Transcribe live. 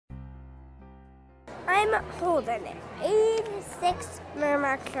I'm Holden, age 6,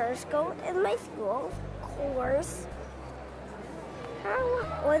 Merrimack Telescope in my school course.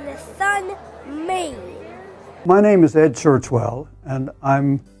 How was the sun made? My name is Ed Churchwell, and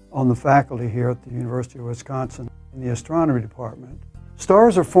I'm on the faculty here at the University of Wisconsin in the astronomy department.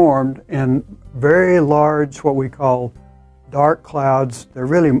 Stars are formed in very large, what we call dark clouds. They're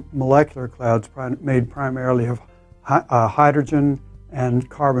really molecular clouds made primarily of hydrogen and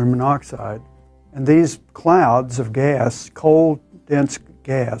carbon monoxide. And these clouds of gas, cold, dense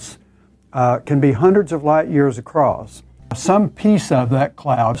gas, can be hundreds of light years across. Some piece of that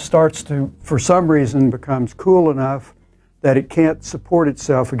cloud starts to, for some reason, becomes cool enough that it can't support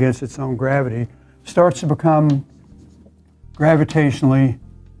itself against its own gravity, starts to become gravitationally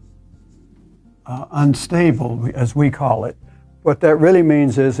unstable, as we call it. What that really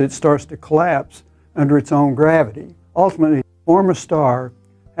means is it starts to collapse under its own gravity. Ultimately, to form a star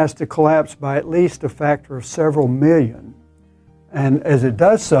has to collapse by at least a factor of several million. And as it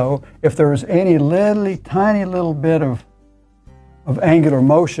does so, if there is any tiny little bit of angular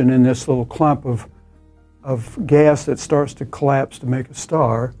motion in this little clump of gas that starts to collapse to make a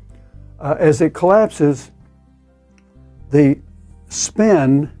star, as it collapses, the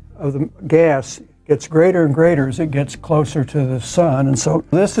spin of the gas gets greater and greater as it gets closer to the sun. And so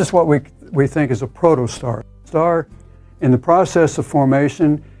this is what we think is a protostar. Star, in the process of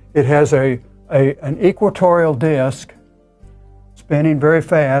formation, it has an equatorial disk spinning very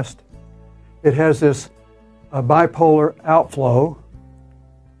fast. It has this bipolar outflow,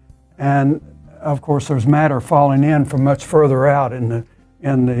 and of course there's matter falling in from much further out in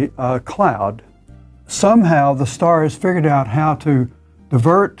the cloud. Somehow the star has figured out how to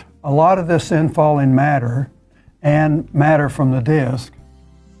divert a lot of this infalling matter and matter from the disk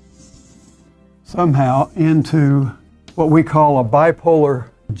somehow into what we call a bipolar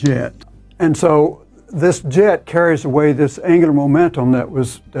jet. And so this jet carries away this angular momentum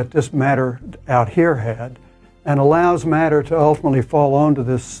that this matter out here had, and allows matter to ultimately fall onto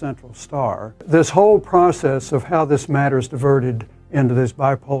this central star. This whole process of how this matter is diverted into these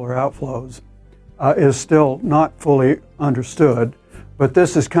bipolar outflows is still not fully understood, but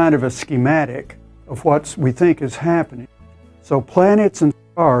this is kind of a schematic of what we think is happening. So planets and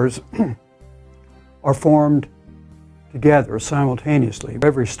stars are formed together simultaneously.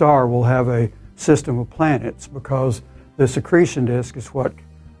 Every star will have a system of planets because this accretion disk is what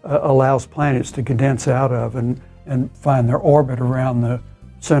allows planets to condense out of and find their orbit around the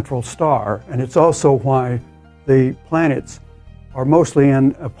central star. And it's also why the planets are mostly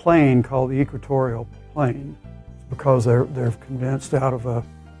in a plane called the equatorial plane, because they're condensed out of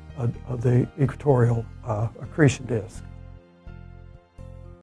the equatorial accretion disk.